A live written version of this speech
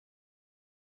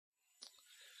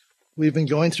We've been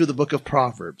going through the book of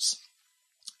Proverbs,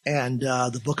 and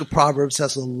the book of Proverbs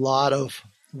has a lot of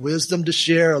wisdom to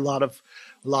share, a lot of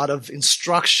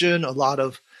instruction, a lot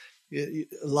of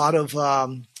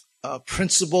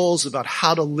principles about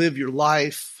how to live your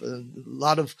life, a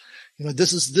lot of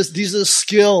these are the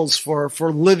skills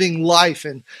for living life,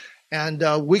 and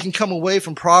we can come away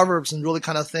from Proverbs and really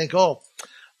kind of think, oh,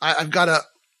 I've got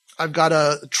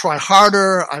to try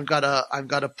harder. I've got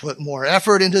to put more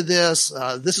effort into this.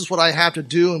 This is what I have to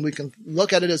do. And we can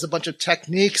look at it as a bunch of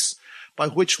techniques by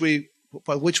which we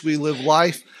live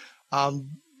life.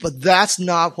 But that's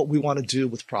not what we want to do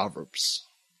with Proverbs.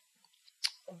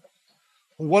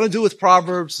 What we want to do with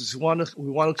Proverbs is we want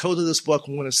to go to this book.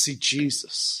 We want to see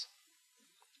Jesus.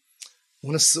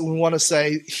 We want to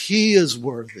say he is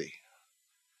worthy.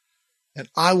 And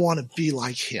I want to be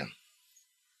like him.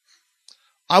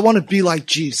 I want to be like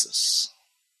Jesus.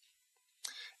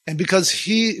 And because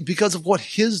of what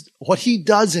he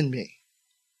does in me,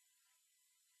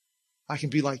 I can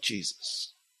be like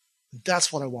Jesus.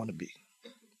 That's what I want to be.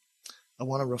 I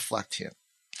want to reflect him.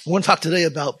 I want to talk today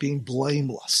about being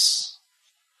blameless.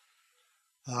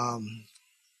 Not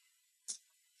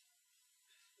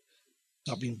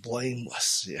being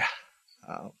blameless, yeah.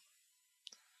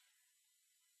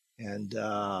 And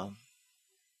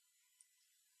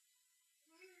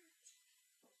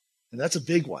that's a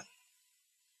big one.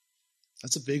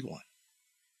 That's a big one.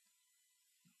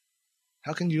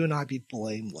 How can you and I be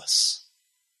blameless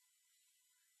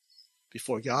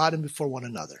before God and before one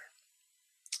another?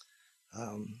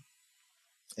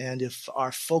 And if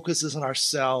our focus is on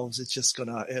ourselves,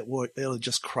 it'll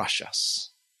just crush us.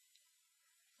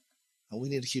 And we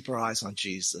need to keep our eyes on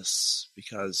Jesus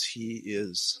because he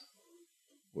is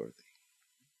worthy.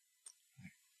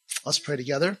 Let's pray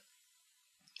together.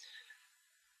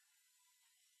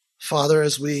 Father,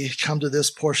 as we come to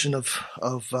this portion of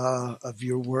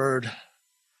your word,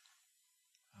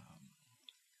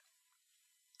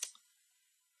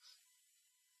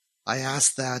 I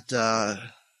ask that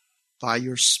by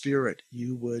your Spirit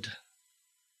you would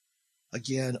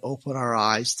again open our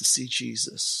eyes to see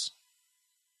Jesus,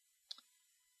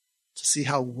 to see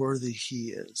how worthy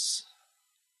he is,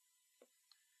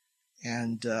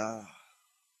 and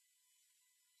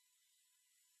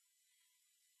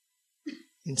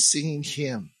in seeing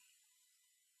him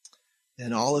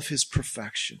and all of his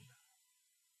perfection,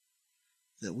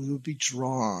 that we would be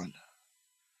drawn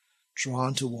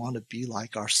to want to be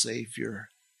like our Savior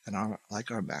and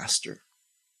like our Master.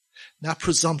 Not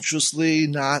presumptuously,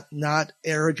 not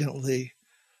arrogantly,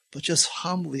 but just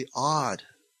humbly awed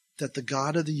that the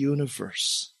God of the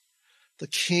universe, the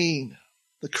King,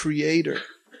 the Creator,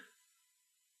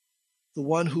 the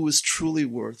one who is truly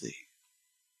worthy,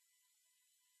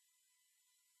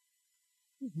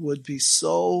 would be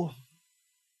so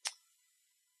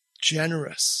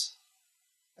generous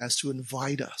as to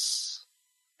invite us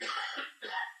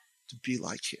to be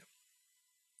like him.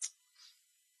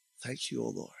 Thank you, O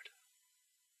Lord.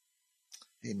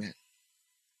 Amen.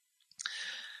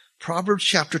 Proverbs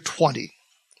chapter 20.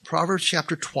 Proverbs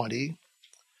chapter 20,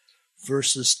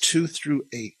 verses 2 through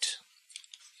 8.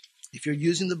 If you're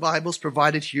using the Bibles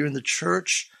provided here in the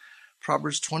church,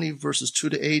 Proverbs 20, verses 2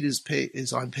 to 8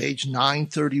 is on page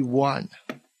 931.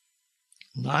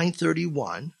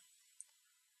 931.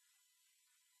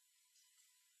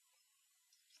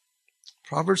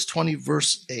 Proverbs 20,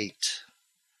 verse 2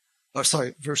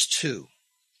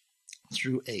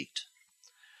 through 8.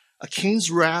 A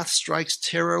king's wrath strikes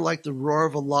terror like the roar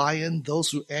of a lion. Those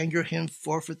who anger him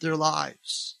forfeit their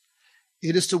lives.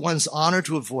 It is to one's honor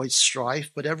to avoid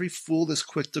strife, but every fool is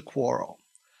quick to quarrel.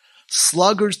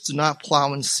 Sluggards do not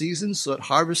plow in season, so at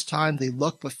harvest time they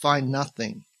look but find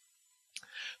nothing.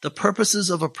 The purposes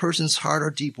of a person's heart are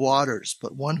deep waters,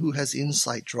 but one who has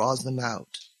insight draws them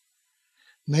out.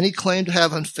 Many claim to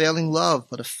have unfailing love,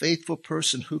 but a faithful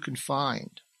person who can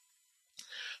find?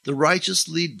 The righteous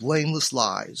lead blameless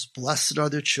lives. Blessed are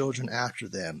their children after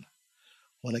them.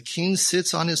 When a king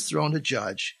sits on his throne to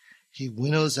judge, he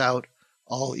winnows out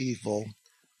all evil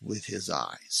with his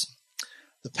eyes.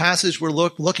 The passage we're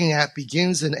looking at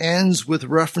begins and ends with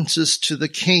references to the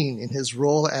king in his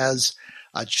role as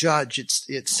a judge.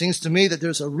 It seems to me that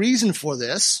there's a reason for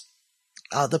this.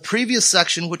 The previous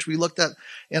section, which we looked at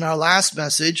in our last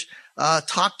message,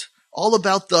 talked all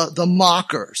about the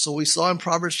mocker. So we saw in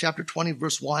Proverbs chapter 20,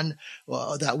 verse 1,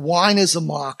 that wine is a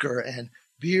mocker and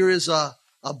beer is a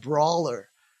brawler.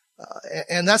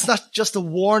 And that's not just a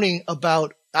warning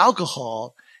about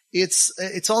alcohol.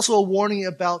 It's also a warning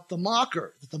about the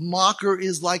mocker. The mocker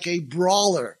is like a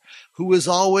brawler who is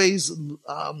always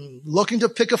looking to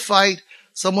pick a fight,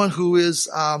 someone who is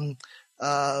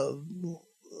uh,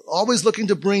 always looking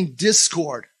to bring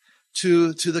discord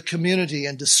to the community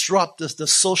and disrupt the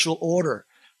social order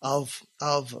of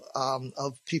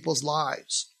people's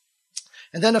lives.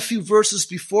 And then a few verses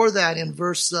before that, in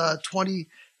verse 28,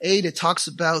 it talks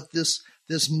about this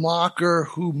mocker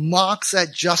who mocks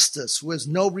at justice, who has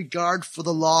no regard for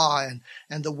the law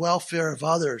and the welfare of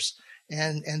others.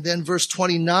 And then verse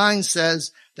 29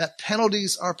 says that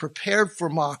penalties are prepared for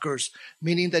mockers,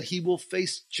 meaning that he will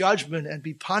face judgment and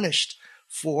be punished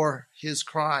for his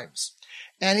crimes.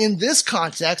 And in this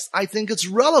context, I think it's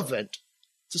relevant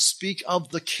to speak of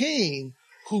the king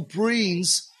who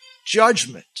brings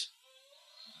judgment.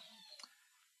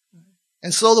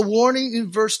 And so the warning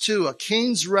in verse 2, a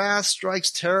king's wrath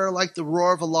strikes terror like the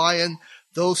roar of a lion.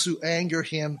 Those who anger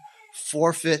him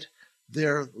forfeit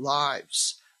their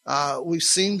lives. We've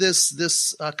seen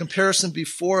this comparison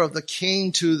before of the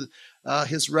king to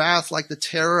his wrath like the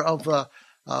terror of the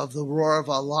roar of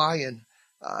a lion.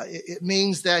 It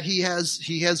means that he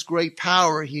has great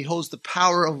power. He holds the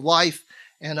power of life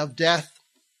and of death.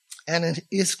 And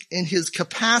in his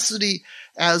capacity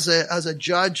as a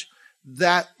judge,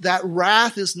 that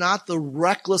wrath is not the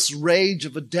reckless rage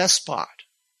of a despot,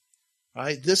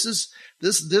 right? This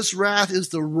wrath is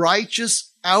the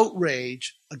righteous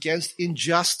outrage against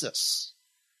injustice.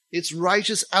 It's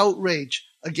righteous outrage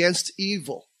against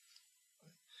evil.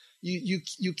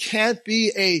 You can't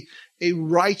be a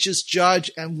righteous judge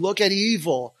and look at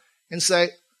evil and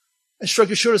shrug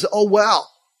your shoulders and say, oh well.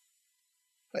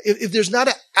 If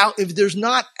there's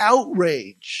not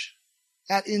outrage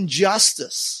at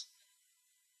injustice,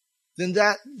 then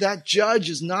that judge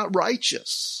is not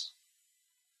righteous.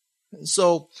 And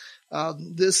so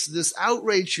this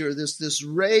outrage here, this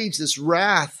rage, this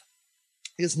wrath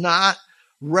is not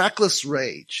reckless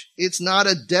rage. It's not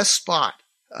a despot,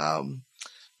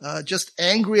 just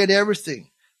angry at everything.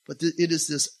 But it is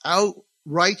this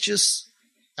righteous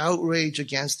outrage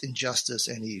against injustice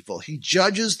and evil. He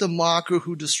judges the mocker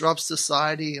who disrupts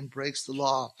society and breaks the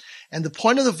law. And the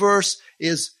point of the verse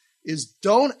is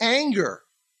don't anger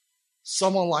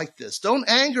someone like this. Don't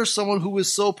anger someone who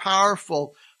is so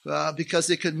powerful because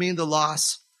it could mean the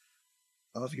loss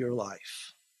of your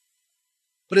life.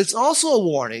 But it's also a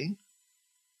warning.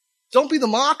 Don't be the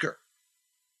mocker.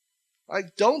 Right?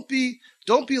 Don't be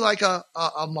like a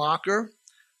mocker.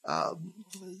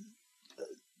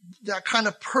 That kind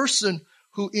of person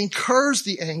who incurs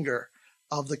the anger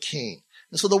of the king.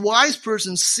 And so the wise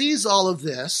person sees all of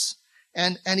this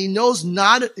and he knows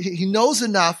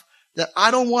enough that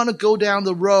I don't want to go down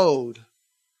the road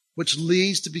which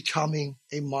leads to becoming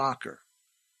a mocker.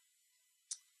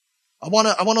 I want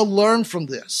to learn from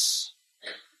this.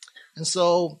 And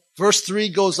so verse 3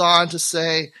 goes on to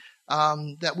say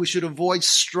that we should avoid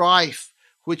strife,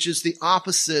 which is the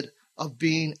opposite of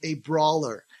being a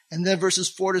brawler. And then verses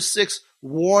 4 to 6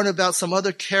 warn about some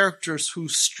other characters who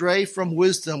stray from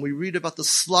wisdom. We read about the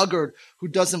sluggard who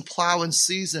doesn't plow in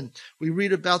season. We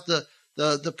read about the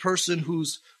person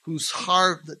whose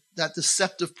heart, that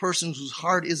deceptive person whose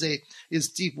heart is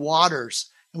deep waters.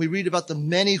 And we read about the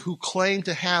many who claim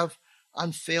to have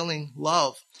unfailing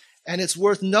love. And it's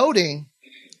worth noting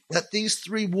that these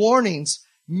three warnings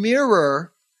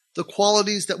mirror the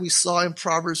qualities that we saw in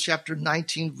Proverbs chapter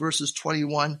 19, verses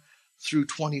 21 through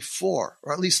 24,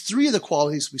 or at least three of the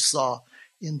qualities we saw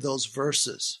in those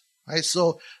verses. Right?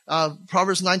 So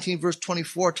Proverbs 19, verse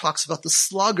 24 talks about the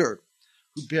sluggard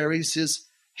who buries his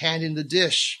hand in the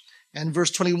dish. And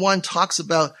verse 21 talks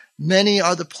about many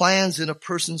are the plans in a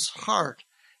person's heart.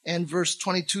 And verse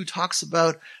 22 talks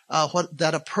about what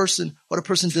a person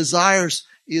desires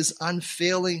is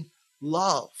unfailing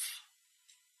love.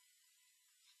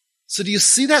 So do you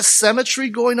see that symmetry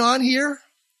going on here?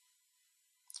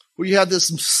 Where you have this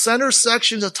center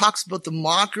section that talks about the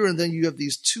mocker, and then you have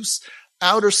these two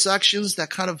outer sections that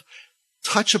kind of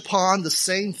touch upon the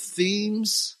same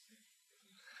themes.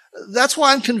 That's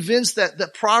why I'm convinced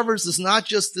that Proverbs is not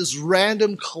just this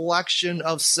random collection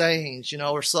of sayings,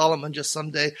 where Solomon just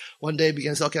one day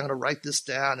begins, okay, I'm going to write this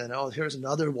down, and here's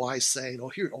another wise saying,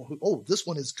 this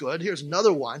one is good, here's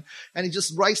another one, and he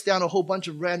just writes down a whole bunch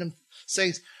of random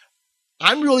sayings.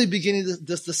 I'm really beginning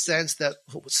the sense that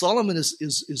what Solomon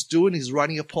is doing, he's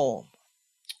writing a poem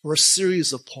or a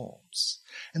series of poems.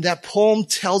 And that poem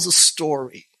tells a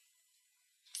story.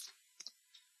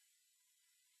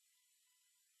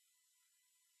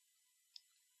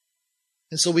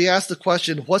 And so we ask the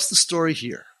question, what's the story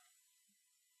here?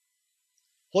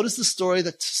 What is the story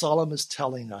that Solomon is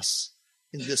telling us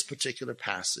in this particular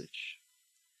passage?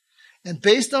 And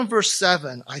based on verse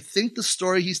 7, I think the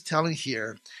story he's telling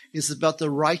here is about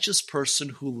the righteous person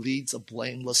who leads a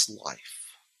blameless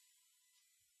life.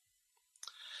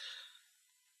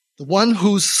 The one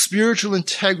whose spiritual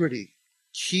integrity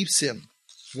keeps him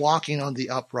walking on the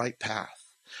upright path.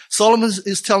 Solomon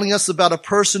is telling us about a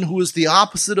person who is the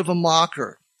opposite of a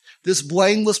mocker. This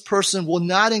blameless person will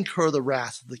not incur the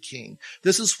wrath of the king.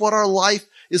 This is what our life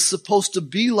is supposed to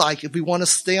be like if we want to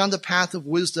stay on the path of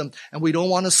wisdom and we don't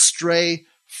want to stray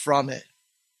from it,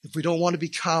 if we don't want to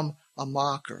become a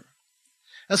mocker.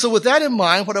 And so with that in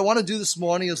mind, what I want to do this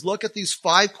morning is look at these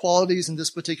 5 qualities in this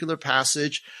particular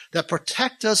passage that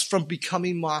protect us from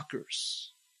becoming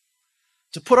mockers.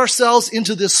 To put ourselves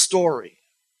into this story.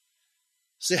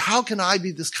 Say, how can I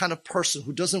be this kind of person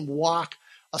who doesn't walk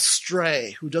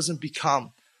astray, who doesn't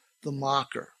become the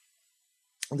mocker?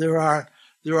 There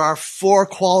are 4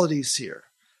 qualities here,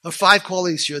 or 5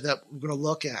 qualities here that we're going to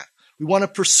look at. We want to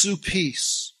pursue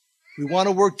peace. We want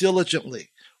to work diligently.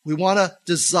 We want to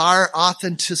desire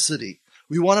authenticity.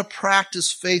 We want to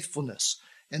practice faithfulness.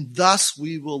 And thus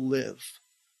we will live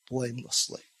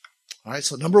blamelessly. All right,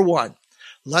 so number 1,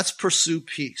 let's pursue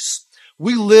peace.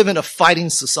 We live in a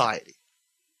fighting society.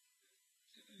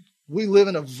 We live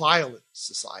in a violent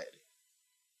society.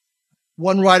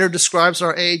 One writer describes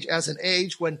our age as an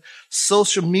age when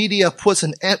social media puts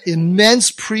an immense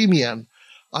premium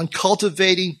on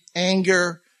cultivating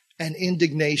anger and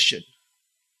indignation.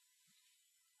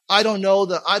 I don't know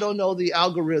the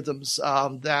algorithms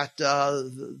that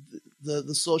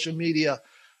the social media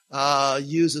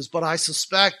uses, but I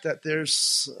suspect that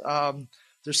there's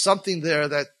something there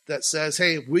that says,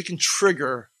 hey, if we can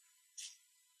trigger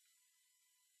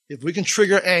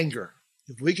anger,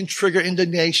 if we can trigger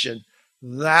indignation,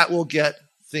 that will get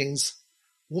things,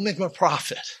 we'll make more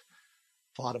profit,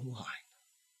 bottom line.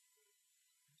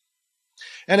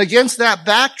 And against that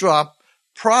backdrop,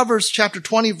 Proverbs chapter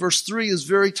 20, verse 3 is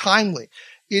very timely.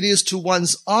 It is to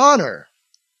one's honor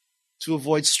to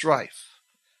avoid strife,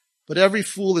 but every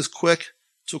fool is quick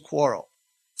to quarrel.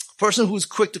 A person who's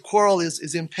quick to quarrel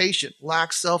is impatient,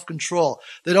 lacks self-control.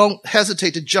 They don't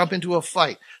hesitate to jump into a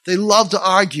fight. They love to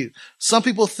argue. Some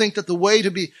people think that the way to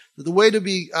be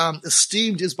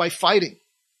esteemed is by fighting.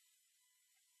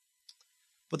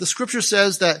 But the scripture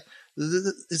says that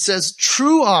it says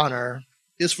true honor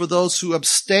is for those who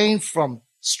abstain from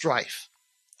strife.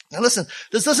 Now listen,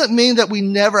 this doesn't mean that we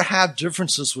never have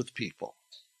differences with people,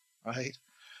 right?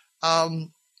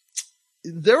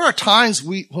 There are times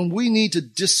when we need to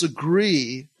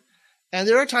disagree, and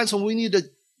there are times when we need to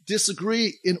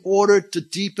disagree in order to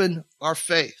deepen our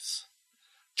faith.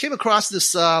 Came across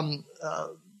this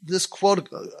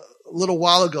quote a little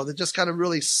while ago that just kind of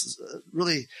really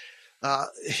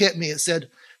hit me. It said,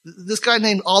 this guy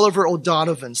named Oliver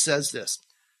O'Donovan says this: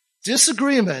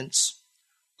 disagreements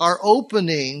are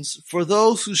openings for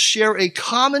those who share a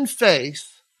common faith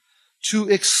to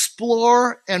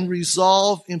explore and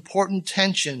resolve important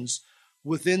tensions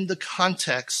within the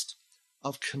context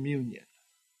of communion.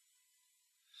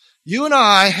 You and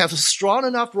I have a strong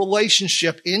enough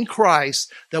relationship in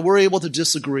Christ that we're able to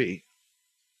disagree.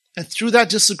 And through that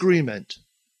disagreement,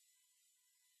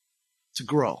 to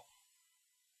grow.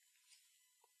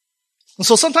 And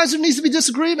so sometimes there needs to be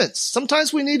disagreements.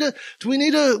 Sometimes we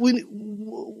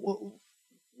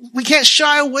can't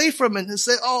shy away from it and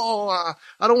say, I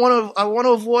want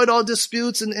to avoid all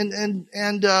disputes and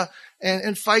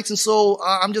fights. And so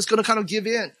I'm just going to kind of give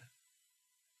in.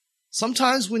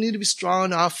 Sometimes we need to be strong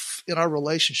enough in our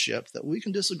relationship that we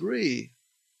can disagree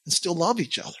and still love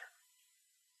each other.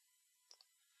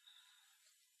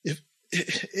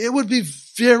 It would be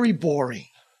very boring.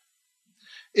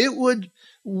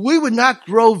 We would not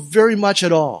grow very much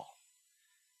at all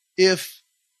if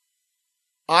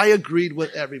I agreed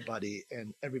with everybody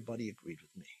and everybody agreed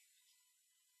with me.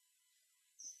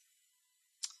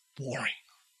 Boring.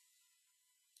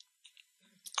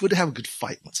 Good to have a good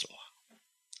fight once in a while.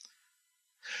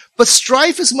 But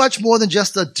strife is much more than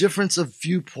just a difference of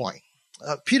viewpoint.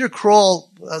 Peter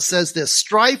Kroll says this: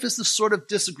 strife is the sort of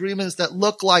disagreements that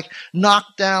look like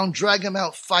knockdown, drag 'em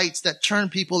out fights that turn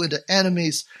people into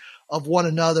enemies of one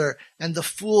another. And the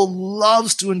fool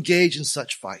loves to engage in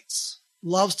such fights,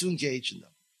 loves to engage in them.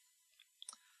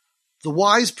 The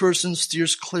wise person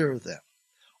steers clear of them.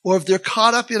 Or if they're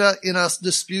caught up in a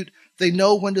dispute, they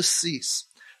know when to cease.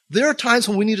 There are times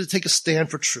when we need to take a stand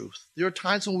for truth. There are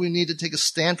times when we need to take a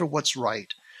stand for what's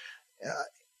right.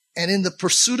 And in the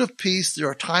pursuit of peace, there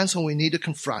are times when we need to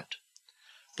confront.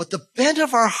 But the bent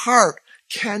of our heart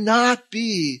cannot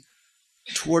be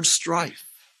towards strife.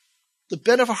 The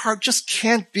bent of our heart just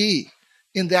can't be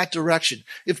in that direction.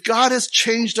 If God has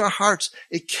changed our hearts,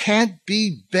 it can't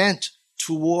be bent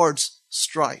towards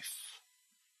strife.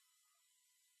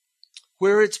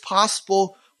 Where it's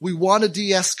possible, we want to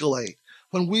de-escalate.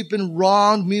 When we've been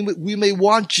wronged, we may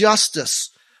want justice.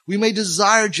 We may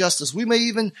desire justice. We may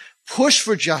even push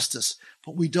for justice,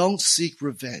 but we don't seek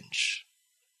revenge.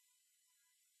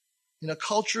 In a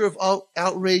culture of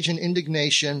outrage and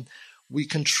indignation, we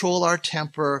control our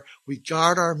temper. We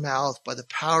guard our mouth by the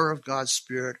power of God's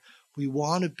Spirit. We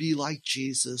want to be like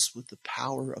Jesus with the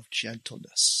power of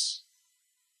gentleness.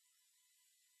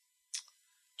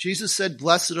 Jesus said,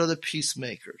 "Blessed are the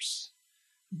peacemakers."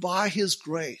 By his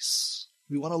grace,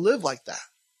 we want to live like that.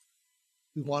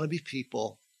 We want to be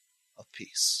people of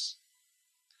peace.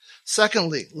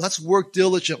 Secondly, let's work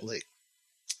diligently.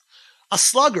 A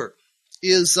sluggard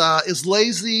is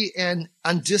lazy and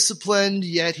undisciplined,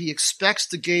 yet he expects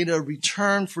to gain a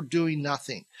return for doing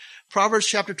nothing. Proverbs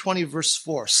chapter 20, verse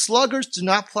 4. Sluggards do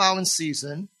not plow in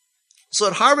season, so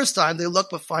at harvest time they look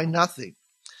but find nothing.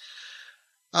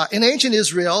 In ancient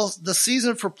Israel, the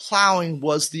season for plowing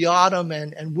was the autumn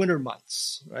and winter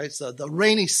months, right? So the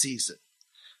rainy season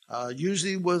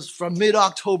usually was from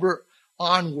mid-October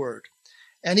onward.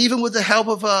 And even with the help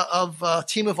of a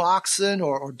team of oxen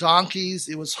or donkeys,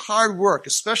 it was hard work,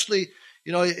 especially,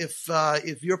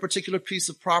 if your particular piece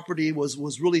of property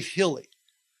was really hilly.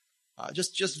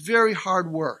 Just very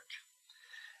hard work.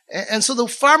 And so the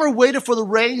farmer waited for the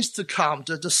rains to come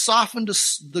to soften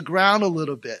the ground a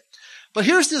little bit. But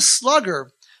here's this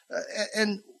sluggard,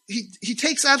 and he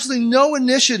takes absolutely no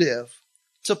initiative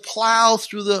to plow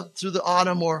through the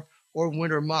autumn or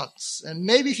winter months. And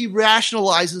maybe he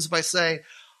rationalizes by saying,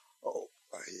 "Oh,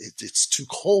 it's too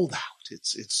cold out.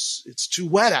 It's too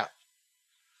wet out."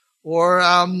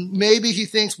 Or maybe he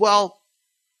thinks, "Well,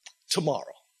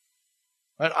 tomorrow,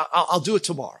 right? I'll do it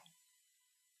tomorrow.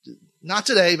 Not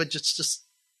today, but just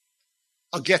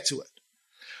I'll get to it."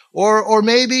 Or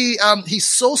maybe he's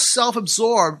so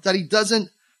self-absorbed that he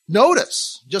doesn't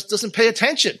notice, just doesn't pay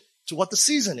attention to what the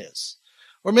season is.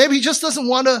 Or maybe he just doesn't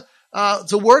want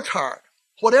to work hard.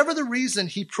 Whatever the reason,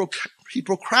 he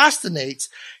procrastinates,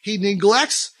 he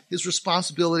neglects his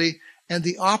responsibility, and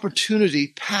the opportunity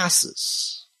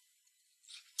passes.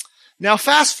 Now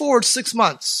fast forward 6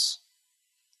 months,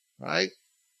 right?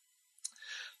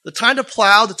 The time to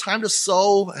plow, the time to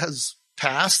sow has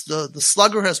passed. The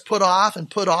slugger has put off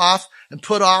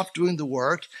doing the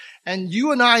work. And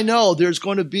you and I know there's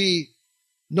going to be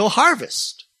no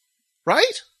harvest,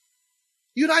 right?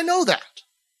 You and I know that.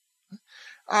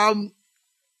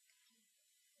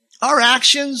 Our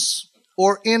actions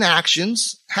or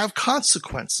inactions have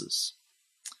consequences.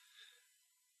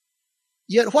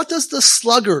 Yet what does the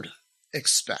sluggard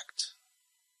expect?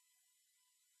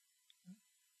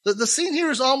 The scene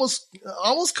here is almost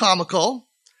comical.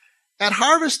 At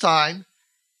harvest time,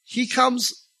 he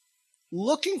comes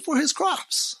looking for his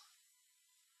crops.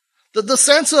 The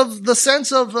sense of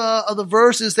the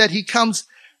verse is that he comes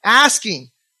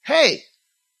asking, "Hey,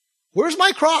 where's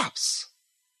my crops?"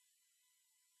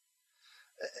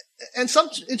 And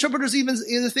some interpreters even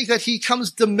think that he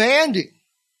comes demanding,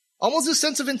 almost a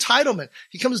sense of entitlement.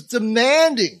 He comes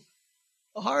demanding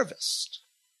a harvest.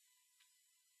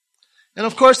 And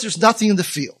of course, there's nothing in the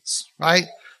fields, right?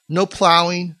 No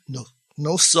plowing,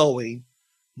 no sowing,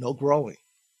 no growing.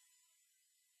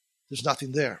 There's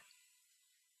nothing there.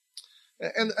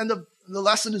 And the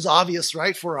lesson is obvious,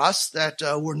 right, for us, that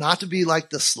we're not to be like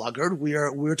the sluggard.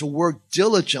 We're to work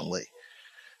diligently.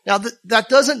 Now, that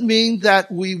doesn't mean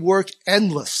that we work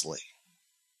endlessly.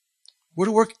 We're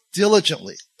to work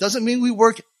diligently. Doesn't mean we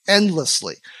work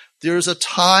endlessly. There's a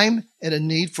time and a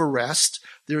need for rest.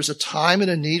 There's a time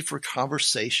and a need for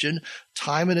conversation,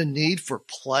 time and a need for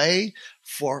play,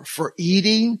 for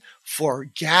eating, for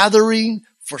gathering,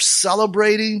 for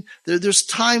celebrating. There's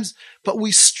times, but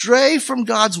we stray from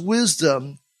God's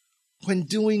wisdom when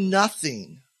doing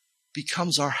nothing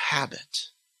becomes our habit.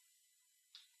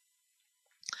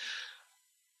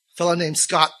 A fellow named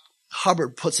Scott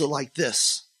Hubbard puts it like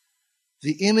this: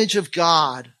 the image of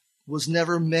God was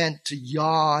never meant to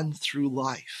yawn through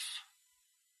life.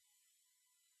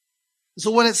 So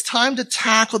when it's time to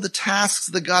tackle the tasks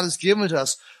that God has given to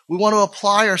us, we want to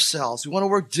apply ourselves. We want to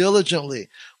work diligently.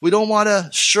 We don't want to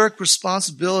shirk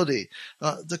responsibility.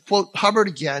 To quote Hubbard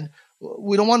again,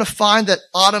 we don't want to find that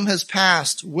autumn has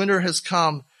passed, winter has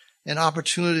come, and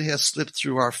opportunity has slipped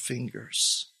through our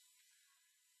fingers.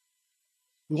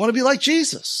 We want to be like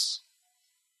Jesus,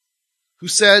 who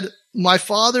said, "My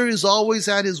Father is always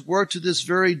at his work to this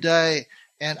very day,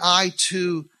 and I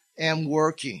too am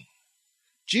working."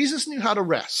 Jesus knew how to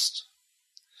rest.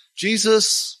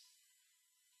 Jesus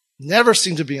never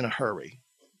seemed to be in a hurry.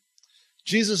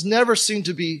 Jesus never seemed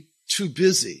to be too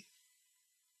busy.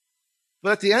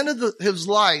 But at the end of his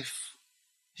life,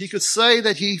 he could say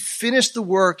that he finished the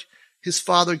work his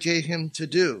Father gave him to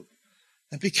do.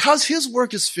 And because his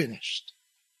work is finished,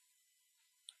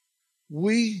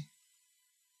 we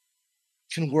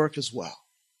can work as well.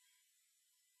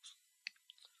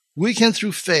 We can,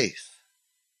 through faith,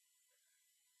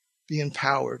 be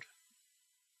empowered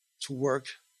to work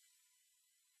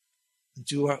and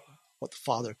do what the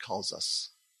Father calls us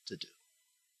to do.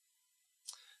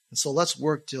 And so let's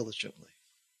work diligently.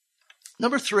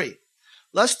 Number 3,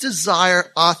 let's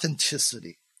desire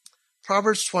authenticity.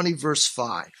 Proverbs 20, verse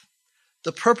 5.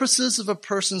 The purposes of a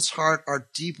person's heart are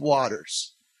deep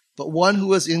waters, but one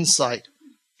who has insight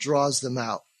draws them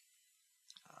out.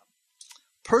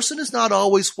 Person is not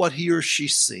always what he or she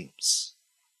seems.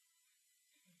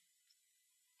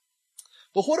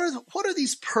 But what are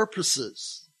these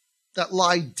purposes that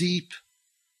lie deep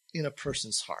in a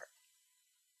person's heart?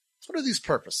 What are these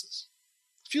purposes?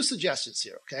 A few suggestions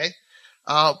here, okay?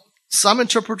 Some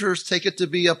interpreters take it to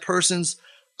be a person's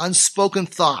unspoken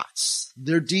thoughts,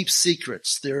 their deep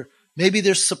secrets, maybe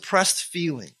their suppressed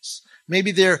feelings,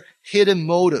 maybe their hidden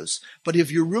motives. But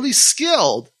if you're really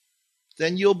skilled,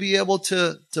 then you'll be able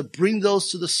to bring those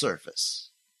to the surface.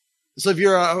 So if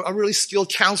you're a really skilled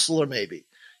counselor, maybe,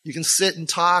 you can sit and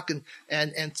talk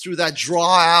and through that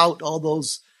draw out all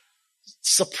those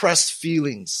suppressed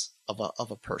feelings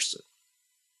of a person.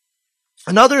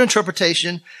 Another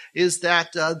interpretation is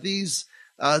that these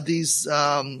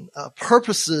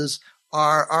purposes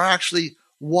are actually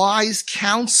wise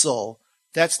counsel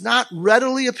that's not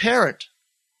readily apparent.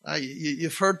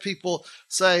 You've heard people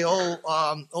say,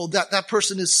 that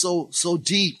person is so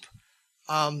deep,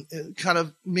 kind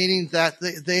of meaning that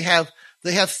they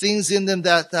have things in them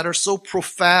that are so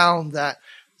profound that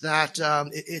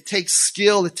it takes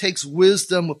skill, it takes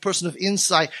wisdom, a person of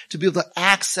insight to be able to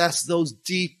access those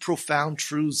deep, profound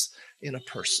truths in a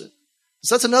person.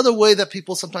 So that's another way that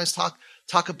people sometimes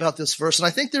talk about this verse. And I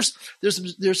think there's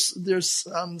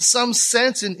some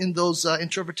sense in those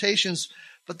interpretations.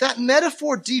 But that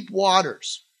metaphor, deep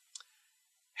waters,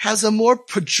 has a more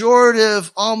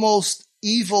pejorative, almost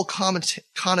evil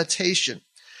connotation.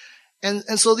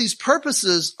 And so these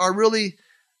purposes are really,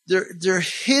 they're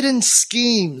hidden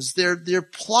schemes. They're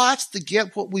plots to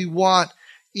get what we want,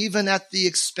 even at the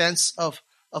expense of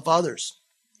others.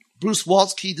 Bruce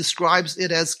Waltke describes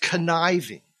it as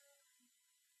conniving.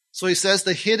 So he says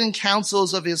the hidden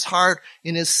counsels of his heart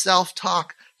in his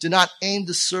self-talk do not aim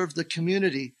to serve the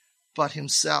community, but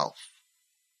himself.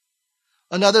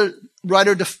 Another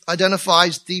writer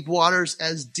identifies deep waters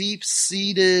as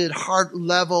deep-seated,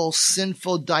 heart-level,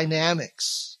 sinful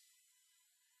dynamics.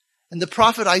 And the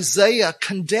prophet Isaiah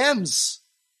condemns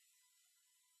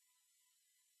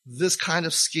this kind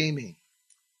of scheming.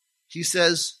 He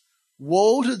says,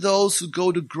 "Woe to those who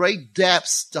go to great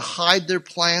depths to hide their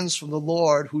plans from the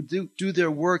Lord, who do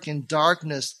their work in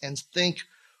darkness and think,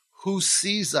 who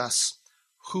sees us?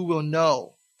 Who will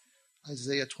know?"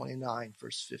 Isaiah 29,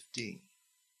 verse 15.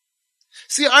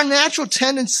 See, our natural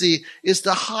tendency is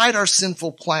to hide our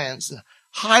sinful plans,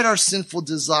 hide our sinful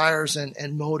desires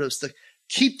and motives, to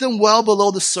keep them well below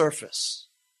the surface.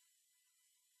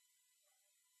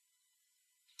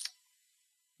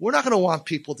 We're not going to want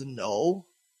people to know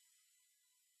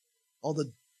all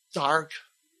the dark,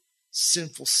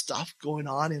 sinful stuff going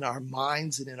on in our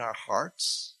minds and in our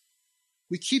hearts.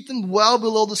 We keep them well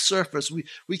below the surface.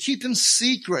 We keep them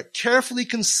secret, carefully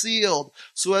concealed,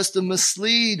 so as to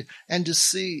mislead and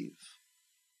deceive.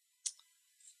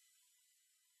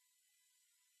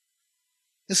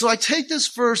 And so I take this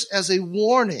verse as a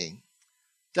warning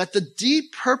that the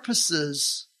deep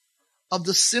purposes of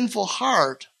the sinful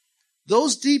heart,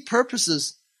 those deep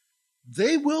purposes,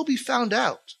 they will be found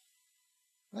out.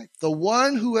 Right? The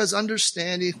one who has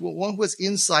understanding, one who has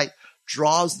insight,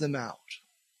 draws them out.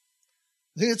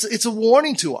 I think it's a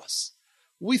warning to us.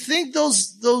 We think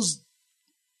those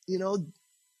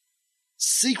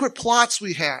secret plots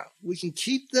we have, we can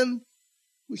keep them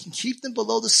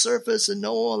below the surface and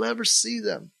no one will ever see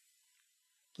them.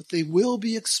 But they will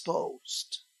be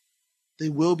exposed. They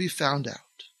will be found out.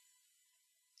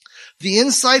 The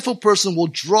insightful person will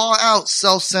draw out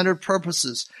self-centered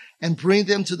purposes and bring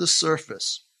them to the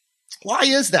surface. Why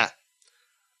is that?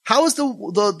 How is the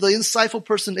insightful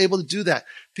person able to do that?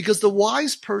 Because the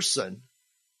wise person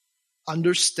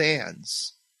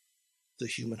understands the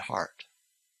human heart.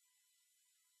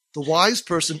 The wise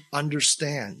person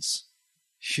understands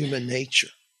human nature.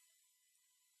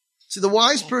 See, the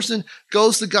wise person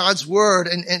goes to God's word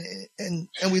and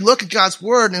we look at God's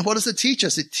word, and what does it teach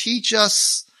us? It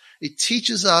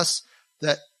teaches us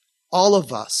that all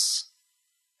of us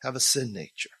have a sin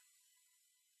nature.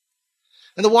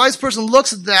 And the wise person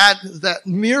looks at that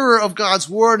mirror of God's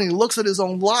word, and he looks at his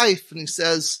own life and he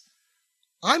says,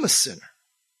 I'm a sinner.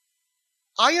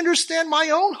 I understand my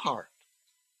own heart.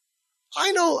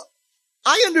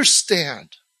 I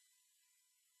understand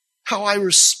how I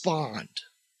respond.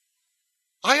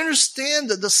 I understand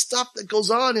the stuff that goes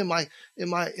on in my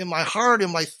heart,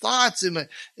 in my thoughts, and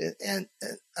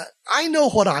I know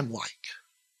what I'm like.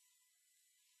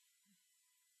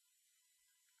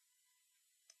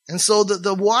 And so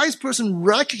the wise person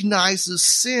recognizes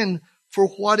sin for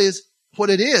what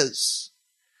it is.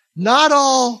 Not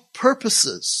all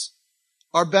purposes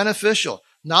are beneficial.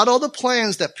 Not all the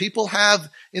plans that people have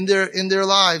in their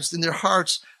lives, in their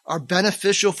hearts, are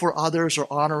beneficial for others or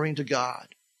honoring to God.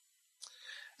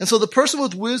 And so the person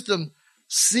with wisdom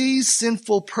sees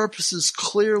sinful purposes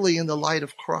clearly in the light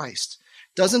of Christ.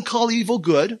 Doesn't call evil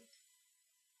good.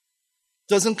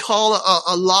 Doesn't call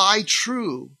a lie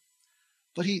true.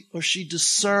 But he or she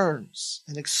discerns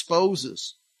and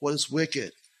exposes what is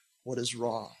wicked, what is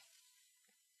wrong.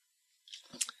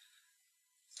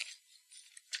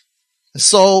 And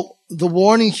so the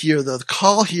warning here, the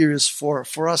call here is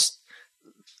for us,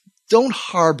 don't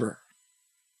harbor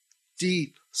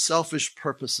deep, selfish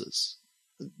purposes.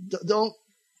 Don't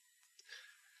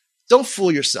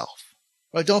fool yourself.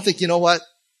 Right? Don't think, you know what,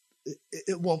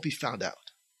 it won't be found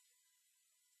out.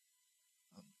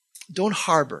 Don't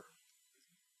harbor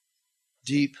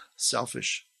deep,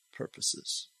 selfish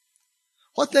purposes.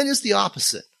 What then is the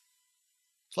opposite?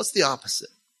 What's the opposite?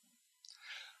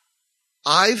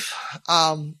 I've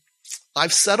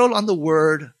settled on the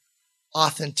word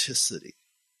authenticity.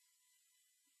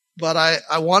 But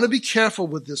I want to be careful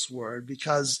with this word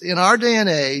because in our day and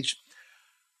age,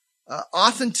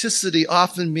 authenticity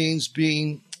often means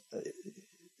being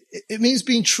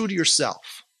true to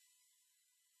yourself.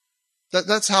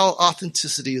 That's how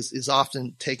authenticity is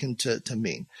often taken to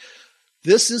mean.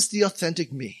 This is the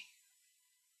authentic me.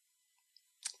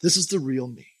 This is the real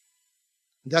me.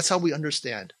 That's how we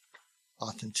understand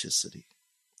authenticity.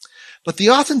 But the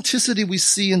authenticity we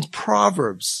see in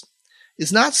Proverbs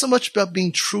is not so much about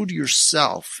being true to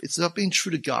yourself. It's about being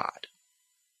true to God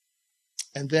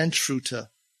and then true to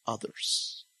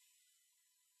others.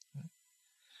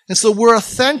 And so we're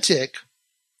authentic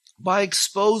by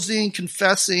exposing,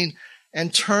 confessing,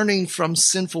 and turning from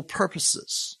sinful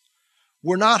purposes.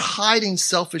 We're not hiding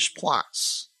selfish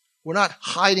plots. We're not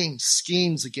hiding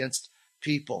schemes against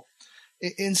people.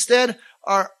 Instead,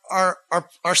 our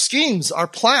schemes, our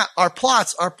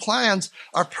plots, our plans,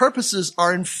 our purposes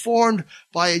are informed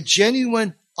by a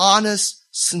genuine, honest,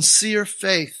 sincere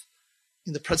faith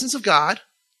in the presence of God.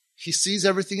 He sees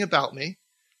everything about me,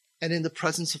 and in the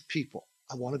presence of people.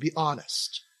 I want to be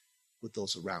honest with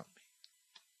those around me.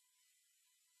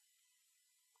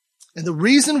 And the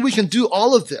reason we can do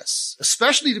all of this,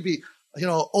 especially to be,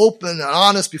 open and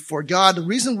honest before God, the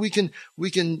reason we can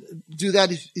do that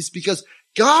is because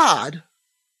God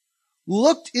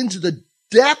looked into the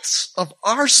depths of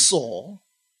our soul,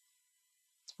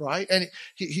 right? And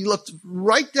he looked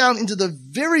right down into the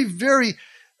very, very,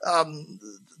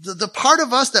 the part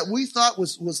of us that we thought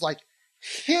was like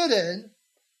hidden,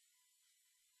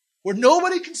 where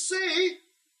nobody can see.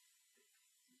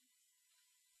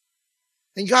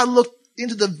 And God looked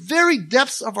into the very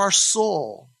depths of our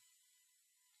soul,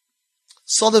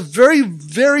 saw the very,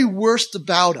 very worst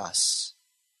about us,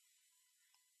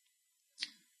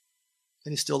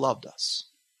 and he still loved us.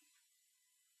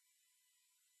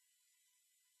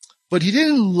 But he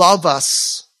didn't love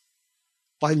us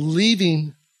by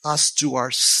leaving us to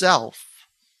ourself,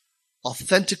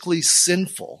 authentically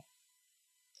sinful.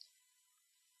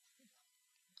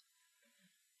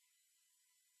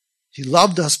 He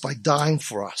loved us by dying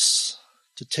for us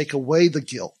to take away the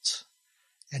guilt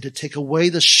and to take away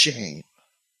the shame,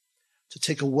 to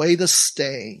take away the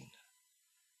stain,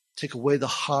 take away the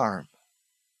harm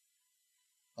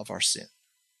of our sin.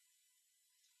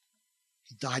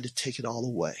 He died to take it all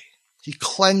away. He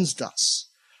cleansed us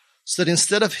so that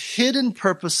instead of hidden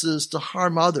purposes to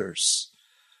harm others,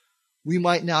 we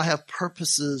might now have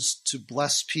purposes to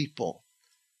bless people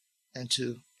and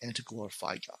to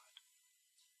glorify God.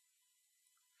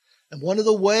 And one of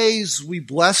the ways we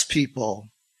bless people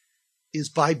is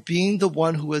by being the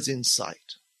one who has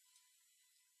insight.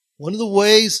 One of the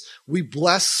ways we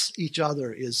bless each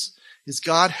other is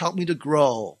God, help me to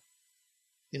grow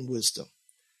in wisdom.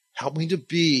 Help me to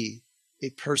be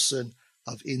a person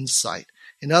of insight.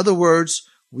 In other words,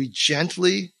 we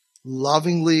gently,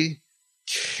 lovingly,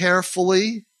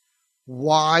 carefully,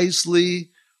 wisely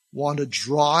want to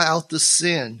draw out the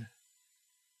sin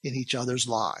in each other's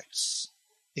lives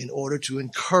in order to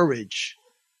encourage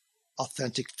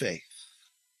authentic faith.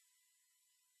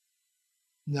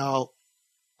 Now,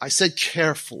 I said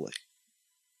carefully,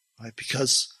 right?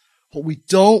 Because what we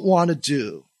don't want to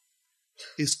do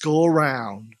is go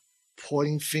around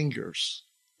pointing fingers,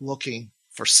 looking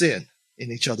for sin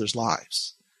in each other's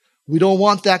lives. We don't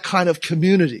want that kind of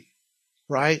community,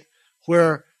 right?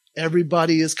 Where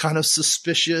everybody is kind of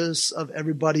suspicious of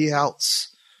everybody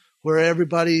else, where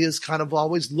everybody is kind of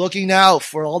always looking out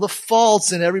for all the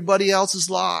faults in everybody else's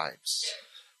lives.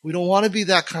 We don't want to be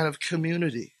that kind of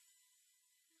community.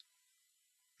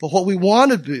 But what we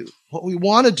want to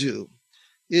do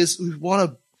is we want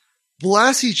to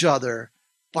bless each other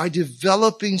by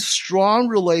developing strong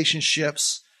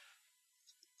relationships,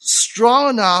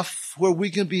 strong enough where we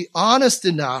can be honest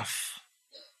enough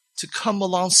to come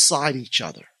alongside each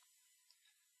other.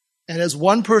 And as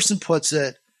one person puts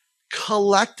it,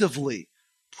 collectively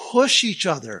push each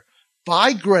other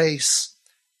by grace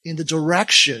in the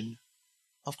direction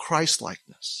of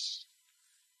Christ-likeness.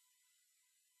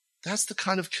 That's the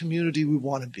kind of community we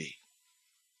want to be.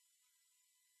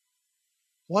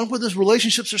 One where those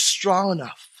relationships are strong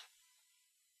enough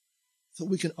that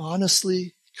we can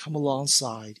honestly come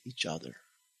alongside each other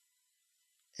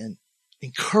and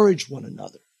encourage one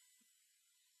another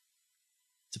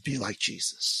to be like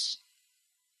Jesus.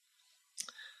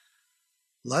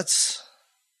 Let's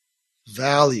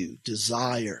value,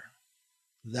 desire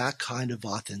that kind of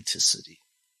authenticity.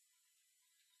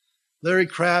 Larry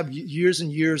Crabb, years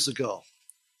and years ago,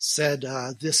 said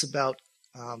this about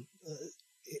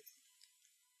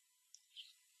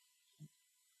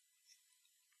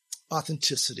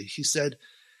authenticity. He said,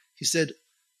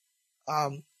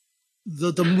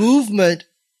 the movement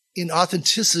in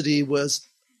authenticity was,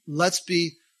 let's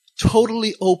be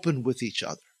totally open with each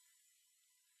other.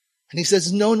 And he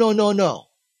says, no.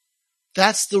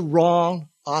 That's the wrong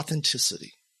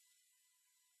authenticity.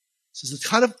 He says it's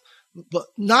kind of, but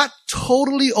not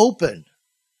totally open,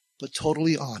 but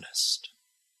totally honest.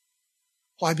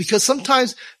 Why? Because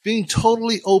sometimes being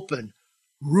totally open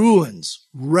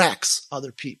wrecks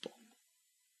other people.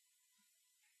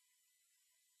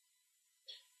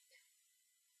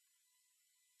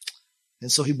 And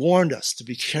so he warned us to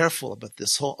be careful about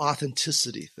this whole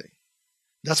authenticity thing.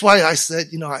 That's why I said,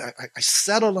 I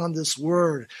settled on this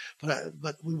word,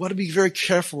 but we want to be very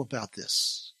careful about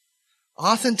this.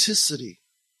 Authenticity.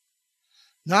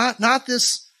 Not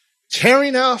this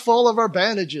tearing off all of our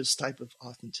bandages type of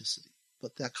authenticity,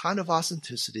 but that kind of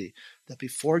authenticity that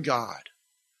before God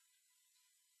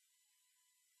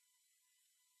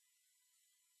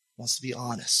wants to be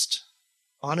honest.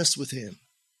 Honest with Him.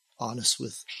 Honest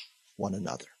with one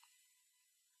another.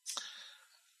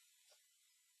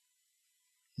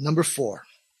 Number 4,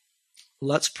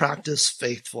 let's practice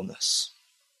faithfulness.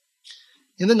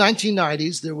 In the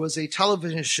 1990s, there was a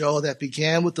television show that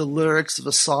began with the lyrics of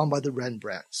a song by the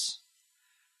Rembrandts.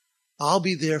 I'll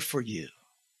be there for you.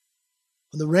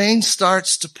 When the rain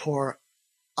starts to pour,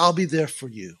 I'll be there for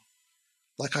you.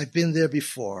 Like I've been there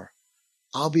before,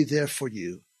 I'll be there for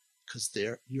you because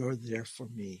you're there for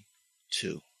me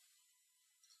too.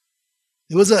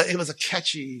 It was a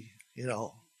catchy,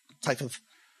 type of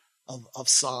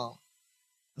song.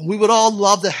 And we would all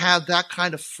love to have that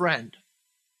kind of friend,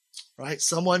 right?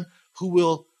 Someone who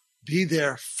will be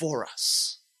there for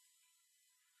us.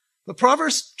 But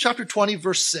Proverbs chapter 20,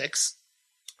 verse 6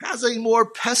 has a more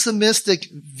pessimistic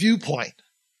viewpoint.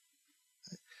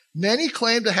 Many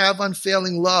claim to have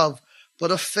unfailing love,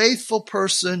 but a faithful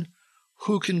person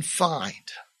who can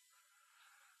find.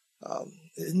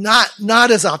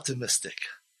 Not as optimistic,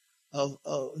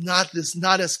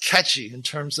 not as catchy in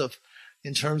terms of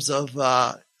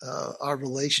our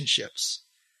relationships.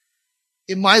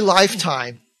 In my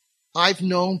lifetime, I've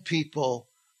known people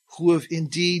who have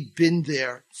indeed been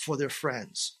there for their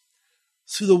friends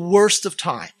through the worst of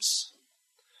times.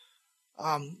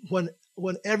 When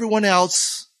everyone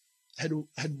else had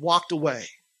walked away,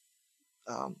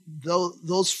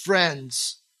 those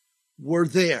friends were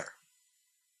there.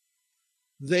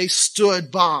 They stood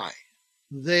by.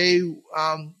 They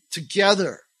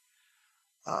together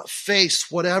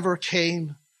faced whatever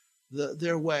came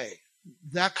their way.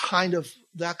 That kind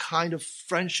of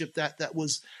friendship that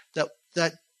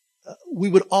we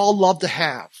would all love to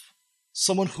have.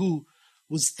 Someone who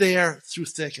was there through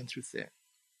thick and through thin.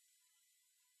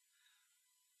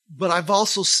 But I've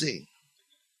also seen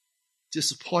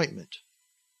disappointment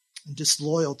and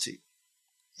disloyalty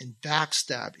and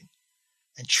backstabbing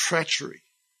and treachery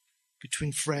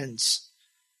between friends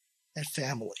and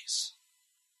families.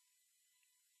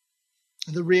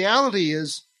 And the reality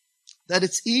is that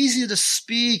it's easy to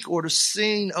speak or to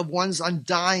sing of one's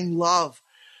undying love,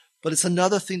 but it's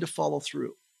another thing to follow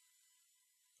through.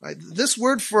 Right? This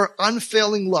word for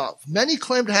unfailing love. Many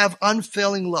claim to have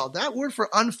unfailing love. That word for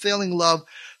unfailing love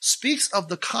speaks of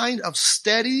the kind of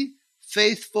steady,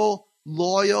 faithful,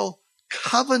 loyal,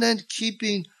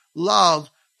 covenant-keeping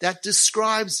love that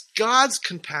describes God's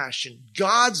compassion,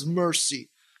 God's mercy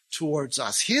towards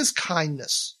us, his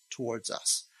kindness towards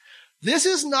us. This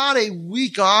is not a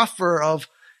weak offer of,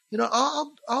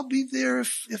 I'll be there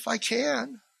if I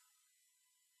can.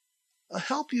 I'll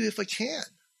help you if I can.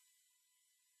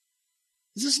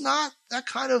 This is not that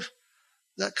kind of,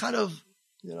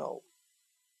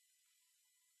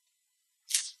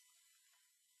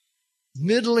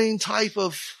 middling type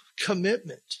of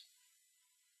commitment.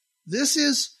 This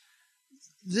is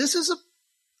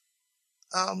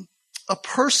a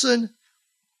person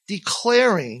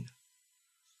declaring,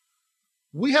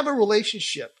 we have a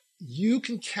relationship. You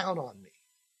can count on me.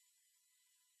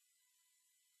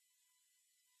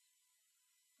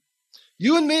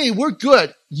 You and me, we're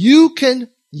good. You can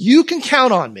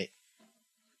count on me.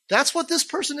 That's what this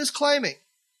person is claiming.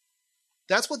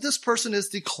 That's what this person is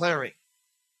declaring.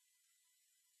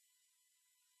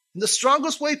 In the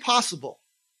strongest way possible.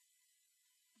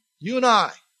 You and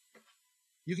I,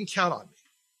 you can count on me.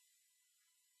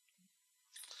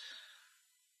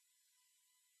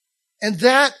 And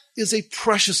that is a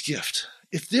precious gift.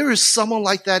 If there is someone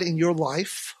like that in your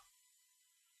life,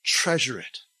 treasure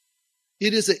it.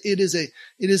 It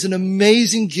is an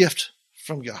amazing gift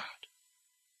from God.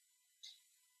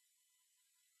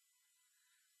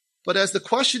 But as the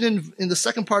question in the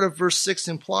second part of verse 6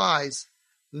 implies,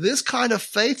 this kind of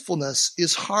faithfulness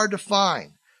is hard to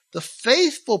find. The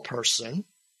faithful person,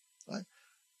 right?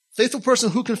 Faithful person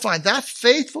who can find? That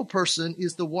faithful person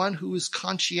is the one who is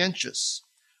conscientious,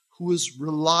 who is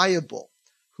reliable,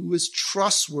 who is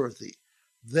trustworthy.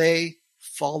 They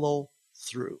follow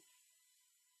through.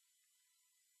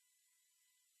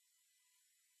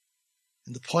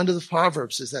 And the point of the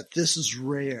Proverbs is that this is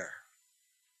rare.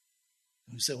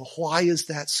 And we say, well, why is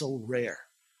that so rare?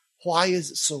 Why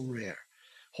is it so rare?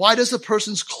 Why does a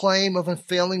person's claim of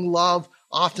unfailing love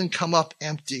often come up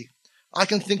empty? I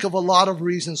can think of a lot of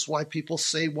reasons why people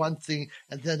say one thing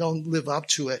and then don't live up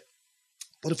to it.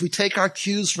 But if we take our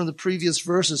cues from the previous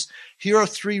verses, here are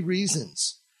 3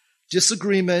 reasons: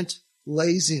 disagreement,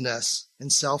 laziness,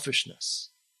 and selfishness.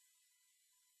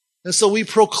 And so we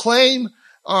proclaim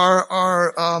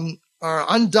our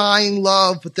undying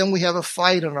love, but then we have a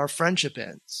fight and our friendship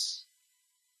ends.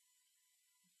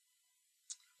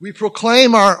 We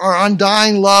proclaim our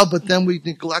undying love, but then we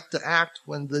neglect to act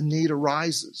when the need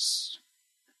arises.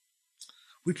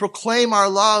 We proclaim our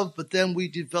love, but then we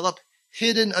develop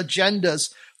hidden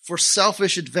agendas for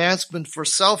selfish advancement, for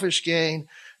selfish gain,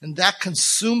 and that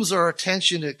consumes our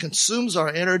attention, it consumes our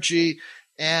energy,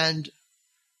 and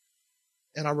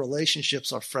our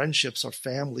relationships, our friendships, our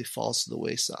family falls to the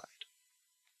wayside.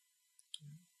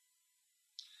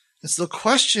 And so the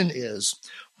question is,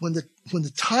 when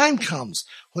the time comes,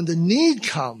 when the need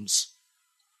comes,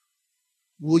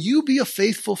 will you be a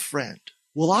faithful friend?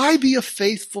 Will I be a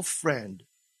faithful friend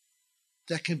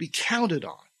that can be counted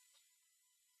on?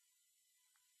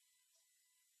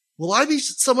 Will I be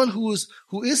someone who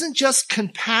isn't just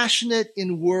compassionate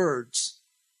in words,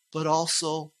 but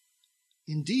also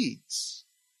in deeds?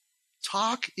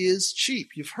 Talk is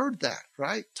cheap. You've heard that,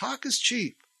 right? Talk is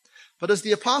cheap. But as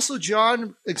the Apostle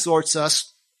John exhorts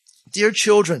us, dear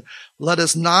children, let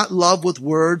us not love with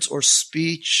words or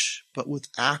speech, but with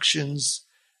actions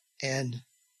and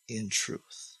in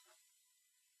truth.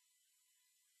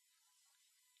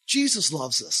 Jesus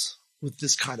loves us with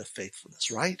this kind of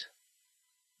faithfulness, right?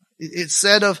 It's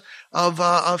said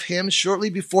of him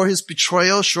shortly before his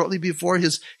betrayal, shortly before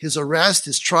his arrest,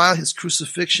 his trial, his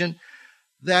crucifixion,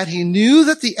 that he knew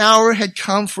that the hour had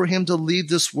come for him to leave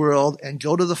this world and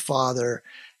go to the Father.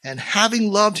 And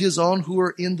having loved his own who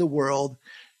were in the world,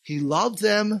 he loved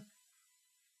them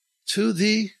to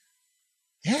the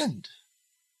end.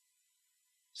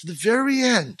 To the very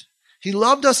end. He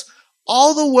loved us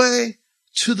all the way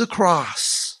to the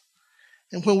cross.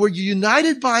 And when we're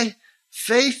united by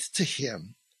faith to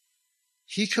him,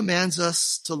 he commands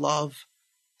us to love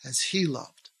as he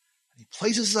loved. And he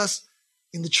places us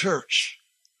in the church,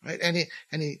 right? And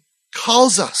he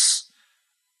calls us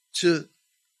to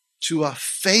a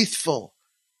faithful,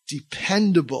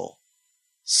 dependable,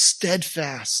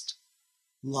 steadfast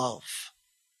love.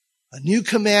 A new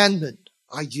commandment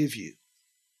I give you.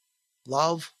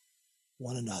 Love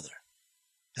one another.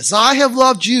 As I have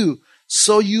loved you,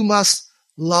 so you must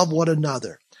love one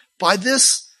another. By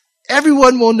this,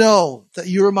 everyone will know that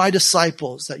you are my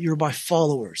disciples, that you're my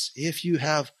followers, if you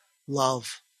have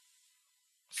love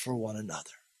for one another.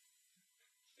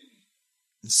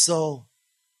 And so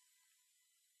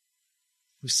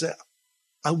we say,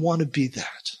 I want to be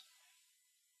that.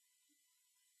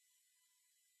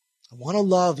 I want to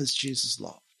love as Jesus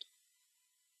loved.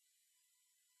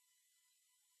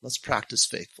 Let's practice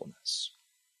faithfulness.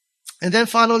 And then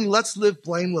finally, let's live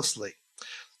blamelessly.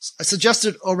 I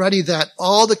suggested already that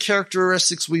all the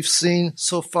characteristics we've seen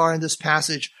so far in this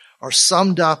passage are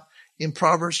summed up in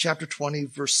Proverbs chapter 20,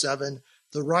 verse 7.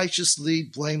 The righteous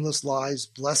lead blameless lives.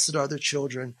 Blessed are their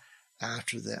children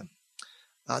after them.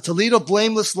 To lead a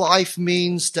blameless life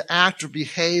means to act or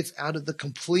behave out of the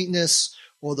completeness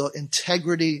or the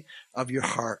integrity of your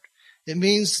heart. It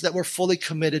means that we're fully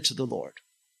committed to the Lord.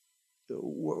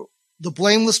 The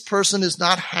blameless person is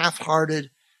not half-hearted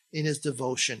in his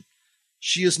devotion.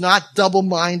 She is not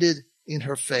double-minded in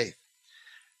her faith.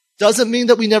 Doesn't mean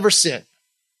that we never sin.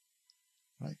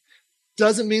 Right?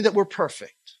 Doesn't mean that we're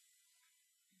perfect.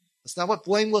 That's not what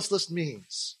blamelessness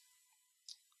means.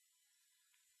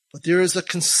 But there is a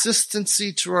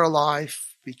consistency to our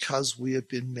life because we have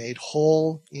been made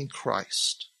whole in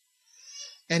Christ.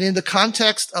 And in the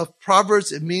context of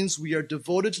Proverbs, it means we are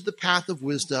devoted to the path of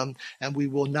wisdom and we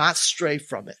will not stray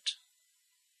from it.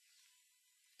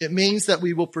 It means that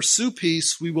we will pursue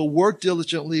peace, we will work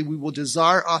diligently, we will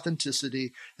desire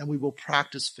authenticity, and we will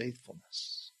practice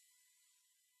faithfulness.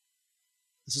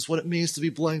 This is what it means to be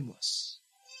blameless.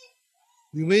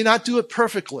 We may not do it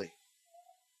perfectly,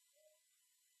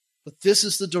 but this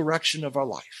is the direction of our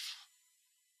life.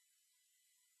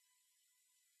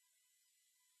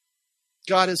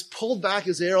 God has pulled back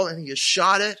his arrow and he has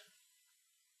shot it,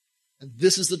 and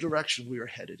this is the direction we are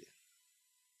headed in.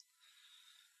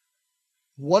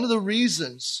 One of the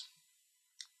reasons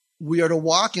we are to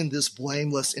walk in this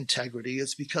blameless integrity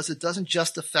is because it doesn't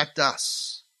just affect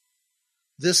us.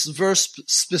 This verse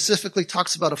specifically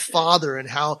talks about a father and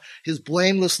how his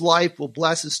blameless life will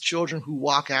bless his children who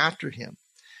walk after him.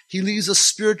 He leaves a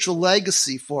spiritual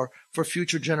legacy for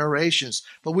future generations.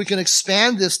 But we can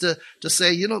expand this to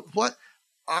say, you know what?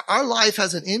 Our life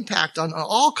has an impact on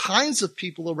all kinds of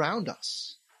people around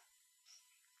us.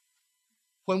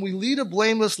 When we lead a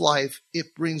blameless life,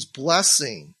 it brings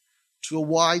blessing to a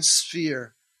wide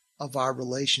sphere of our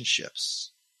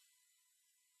relationships.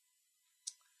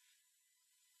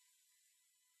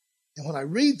 And when I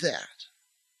read that,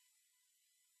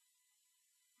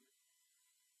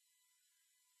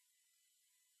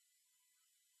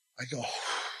 I go,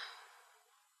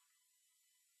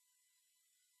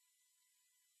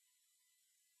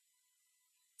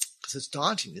 because it's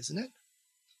daunting, isn't it?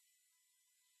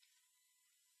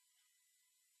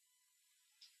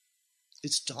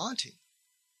 It's daunting.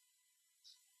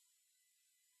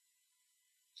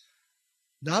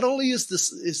 Not only is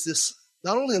this,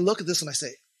 not only I look at this and I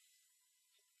say,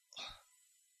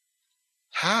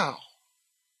 how?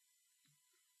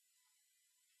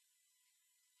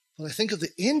 But I think of the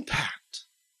impact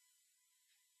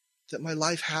that my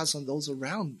life has on those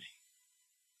around me.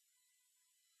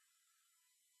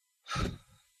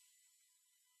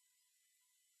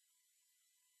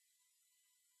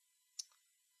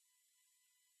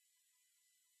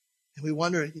 And we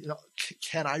wonder,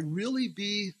 can I really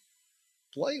be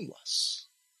blameless?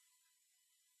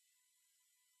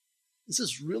 Is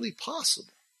this really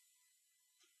possible?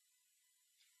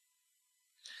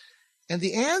 And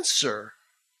the answer,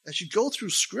 as you go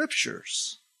through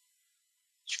scriptures,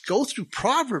 as you go through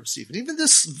Proverbs even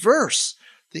this verse,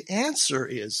 the answer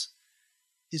is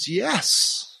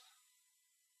yes.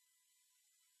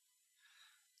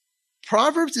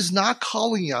 Proverbs is not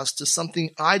calling us to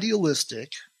something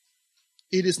idealistic.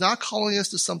 It is not calling us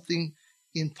to something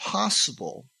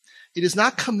impossible. It is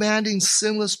not commanding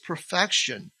sinless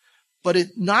perfection, but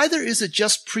neither is it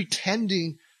just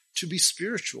pretending to be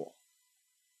spiritual.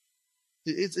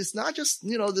 It's not just,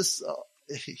 this,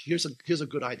 here's a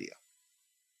good idea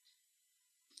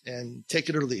and take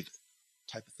it or leave it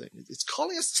type of thing. It's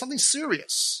calling us to something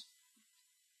serious.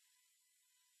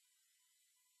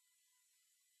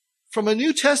 From a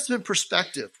New Testament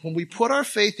perspective, when we put our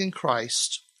faith in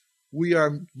Christ, we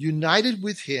are united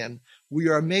with him. We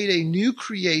are made a new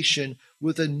creation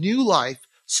with a new life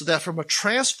so that from a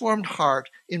transformed heart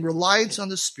in reliance on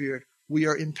the Spirit, we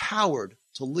are empowered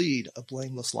to lead a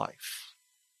blameless life.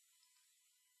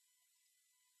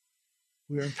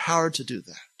 We are empowered to do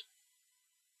that.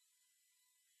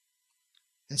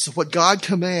 And so what God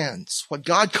commands, what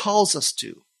God calls us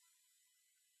to,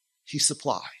 he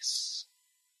supplies.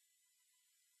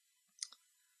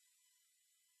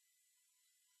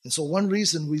 And so one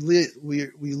reason we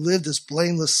live this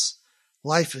blameless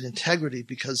life in integrity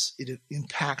because it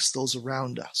impacts those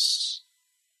around us.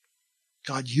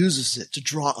 God uses it to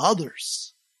draw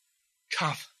others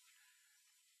Come.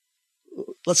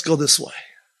 Let's go this way.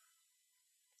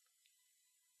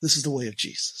 This is the way of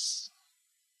Jesus.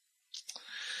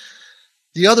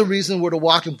 The other reason we're to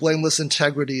walk in blameless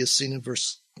integrity is seen in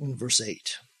verse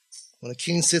 8. When a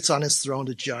king sits on his throne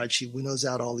to judge, he winnows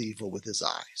out all evil with his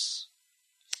eyes.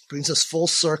 Brings us full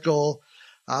circle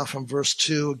from verse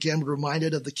 2. Again, we're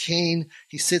reminded of the king.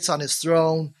 He sits on his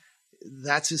throne.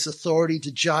 That's his authority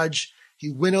to judge. He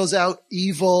winnows out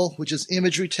evil, which is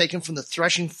imagery taken from the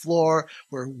threshing floor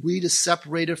where wheat is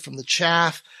separated from the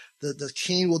chaff. The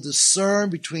king will discern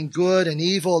between good and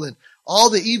evil, and all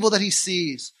the evil that he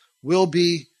sees will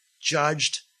be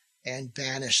judged and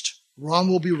banished. Wrong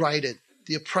will be righted.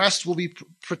 The oppressed will be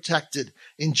protected.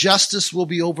 Injustice will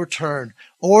be overturned.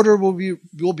 Order will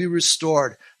be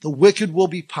restored. The wicked will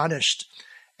be punished.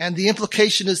 And the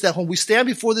implication is that when we stand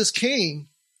before this king,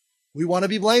 we want to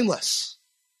be blameless.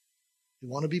 We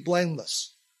want to be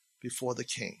blameless before the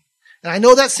king. And I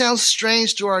know that sounds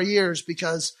strange to our ears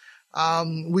because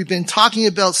we've been talking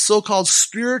about so-called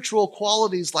spiritual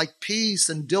qualities like peace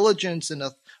and diligence and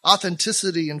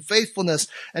authenticity and faithfulness.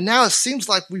 And now it seems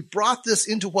like we've brought this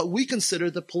into what we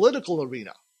consider the political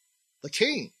arena, the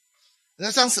king. And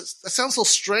that sounds so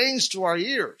strange to our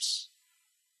ears.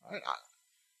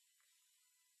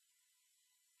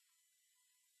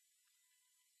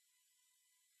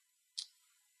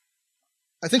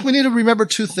 I think we need to remember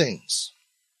two things.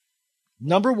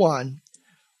 Number one,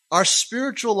 our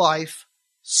spiritual life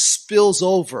spills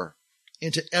over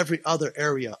into every other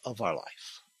area of our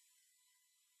life.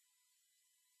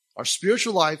 Our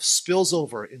spiritual life spills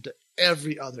over into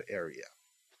every other area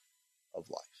of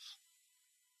life.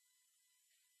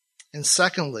 And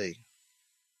secondly,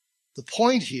 the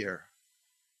point here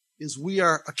is we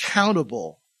are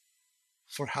accountable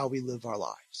for how we live our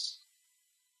lives.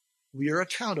 We are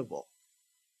accountable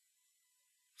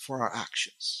for our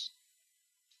actions.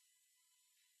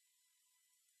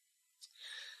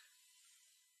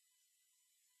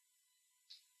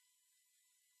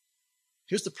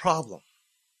 Here's the problem.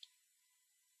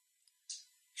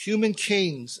 Human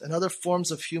kings and other forms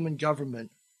of human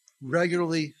government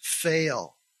regularly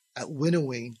fail at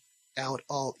winnowing out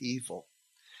all evil.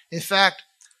 In fact,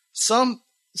 some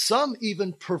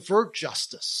even pervert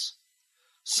justice.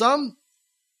 Some,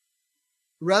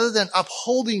 rather than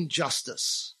upholding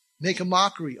justice, make a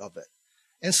mockery of it.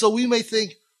 And so we may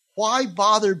think, why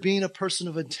bother being a person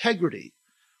of integrity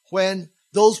when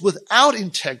those without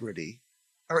integrity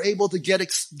are able to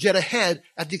get ahead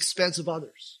at the expense of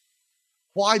others?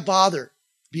 Why bother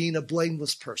being a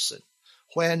blameless person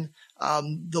when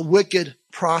the wicked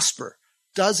prosper?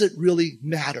 Does it really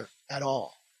matter at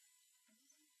all?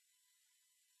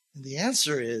 And the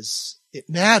answer is, it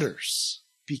matters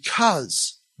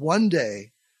because one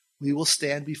day we will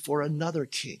stand before another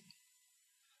king.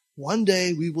 One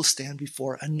day we will stand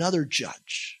before another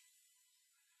judge.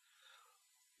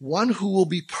 One who will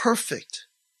be perfect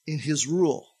in his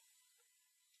rule.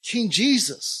 King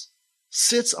Jesus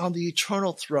sits on the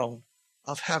eternal throne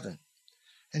of heaven.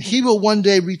 And he will one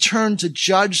day return to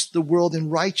judge the world in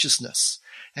righteousness.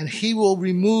 And he will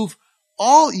remove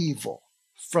all evil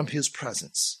from his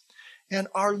presence. And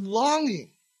our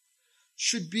longing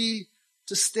should be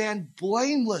to stand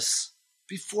blameless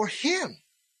before him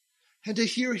and to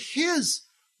hear his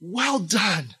well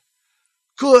done,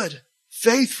 good,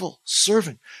 faithful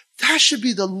servant. That should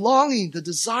be the longing, the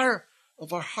desire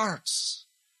of our hearts,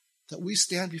 that we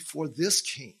stand before this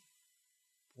king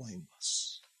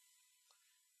blameless.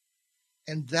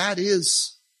 And that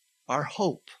is our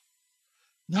hope,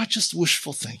 not just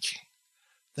wishful thinking.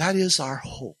 That is our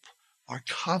hope, our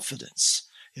confidence,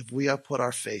 if we have put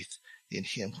our faith in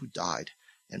him who died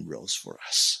and rose for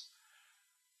us.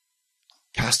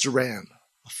 Pastor Ram,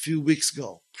 a few weeks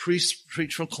ago,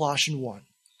 preached from Colossians 1.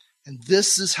 And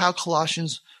this is how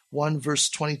Colossians 1 verse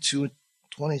 22 and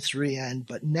 23 end.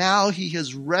 But now he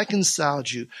has reconciled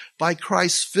you by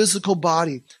Christ's physical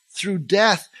body through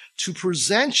death to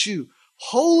present you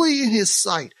holy in his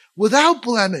sight, without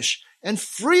blemish and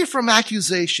free from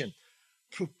accusation.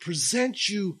 To present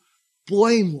you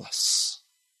blameless.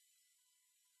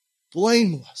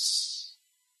 Blameless.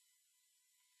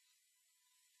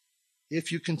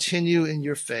 If you continue in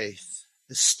your faith,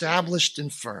 established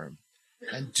and firm,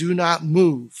 and do not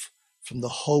move from the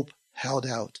hope held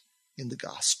out in the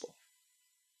gospel.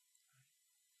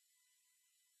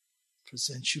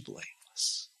 Present you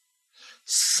blameless.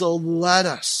 So let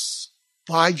us,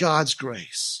 by God's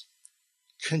grace,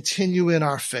 continue in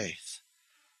our faith,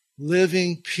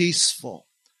 living peaceful,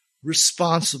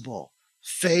 responsible,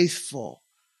 faithful,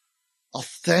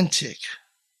 authentic,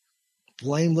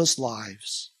 blameless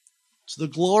lives to the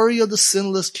glory of the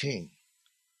sinless King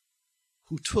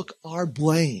who took our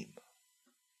blame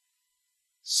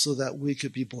so that we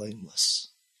could be blameless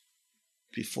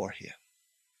before him.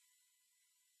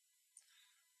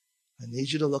 I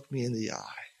need you to look me in the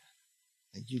eye,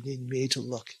 and you need me to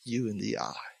look you in the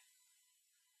eye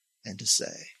and to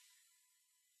say,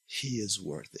 he is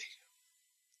worthy.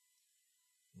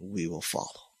 We will follow.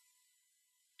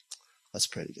 Let's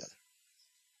pray together.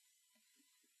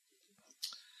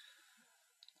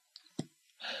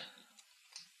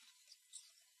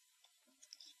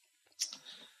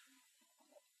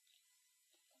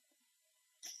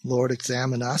 Lord,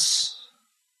 examine us.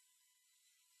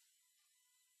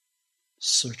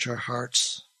 Search our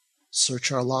hearts.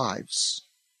 Search our lives.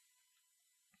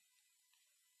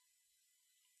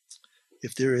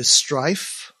 If there is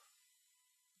strife,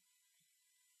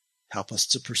 help us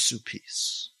to pursue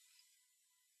peace.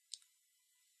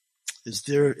 If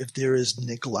there is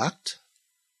neglect,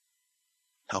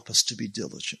 help us to be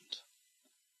diligent.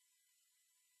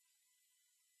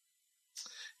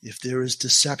 If there is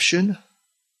deception,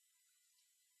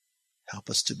 help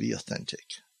us to be authentic.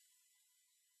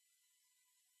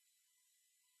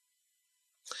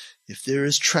 If there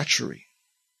is treachery,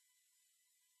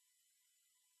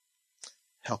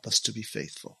 help us to be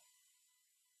faithful.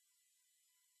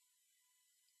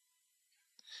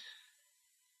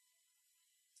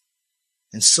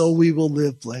 And so we will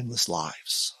live blameless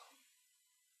lives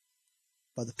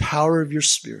by the power of your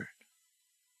Spirit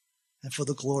and for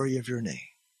the glory of your name.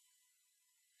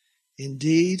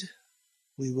 Indeed,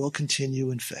 we will continue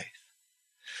in faith,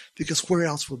 because where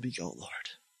else would we go, Lord?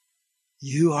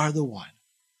 You are the one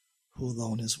who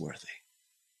alone is worthy,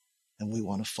 and we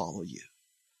want to follow you.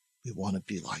 We want to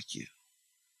be like you.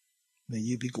 May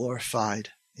you be glorified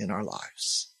in our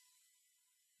lives.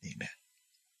 Amen.